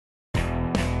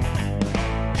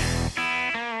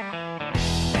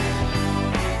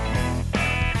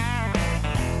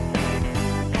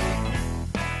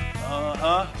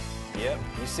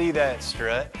see that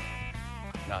strut?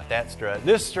 Not that strut,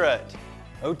 this strut.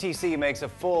 OTC makes a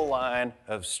full line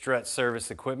of strut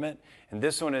service equipment, and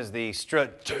this one is the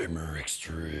Strut Tamer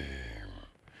Extreme,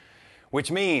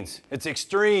 which means it's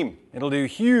extreme. It'll do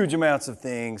huge amounts of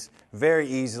things very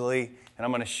easily, and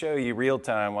I'm gonna show you real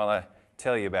time while I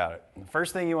tell you about it. The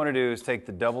first thing you wanna do is take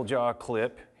the double jaw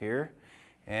clip here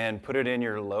and put it in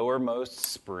your lowermost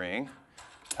spring.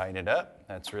 Tighten it up,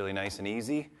 that's really nice and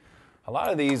easy. A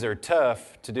lot of these are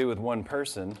tough to do with one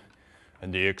person,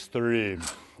 and the Extreme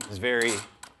is very,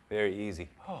 very easy.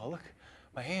 Oh, look,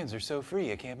 my hands are so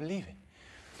free, I can't believe it.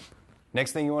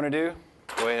 Next thing you want to do,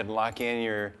 go ahead and lock in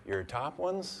your top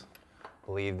ones. I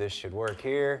believe this should work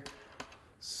here.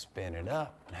 Spin it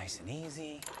up, nice and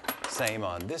easy. Same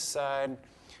on this side.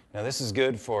 Now this is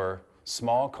good for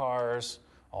small cars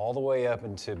all the way up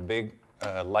into big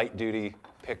light duty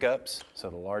pickups, so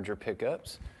the larger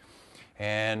pickups.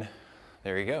 And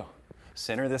there you go.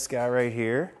 Center this guy right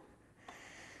here.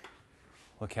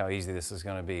 Look how easy this is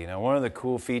going to be. Now one of the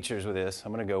cool features with this,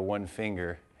 I'm going to go one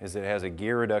finger, is it has a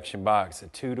gear reduction box, a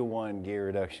 2-to-1 gear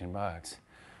reduction box.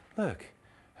 Look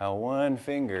how one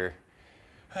finger,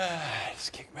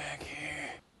 just kick back here.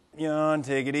 Yawn,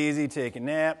 take it easy, take a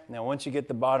nap. Now once you get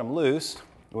the bottom loose,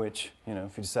 which, you know,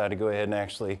 if you decide to go ahead and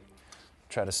actually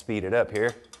try to speed it up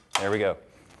here, there we go.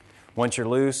 Once you're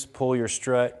loose, pull your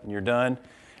strut and you're done.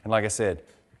 And like I said,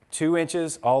 2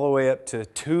 inches all the way up to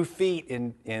 2 feet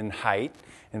in height,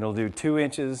 and it'll do 2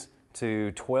 inches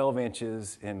to 12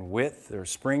 inches in width or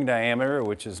spring diameter,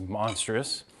 which is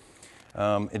monstrous.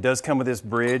 It does come with this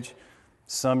bridge.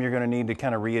 Some you're going to need to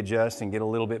kind of readjust and get a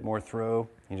little bit more throw.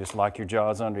 You just lock your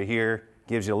jaws under here,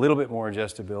 gives you a little bit more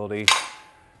adjustability.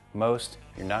 Most,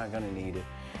 you're not going to need it.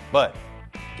 But,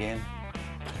 again,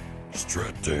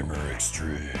 Strut Tamer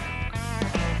Extreme.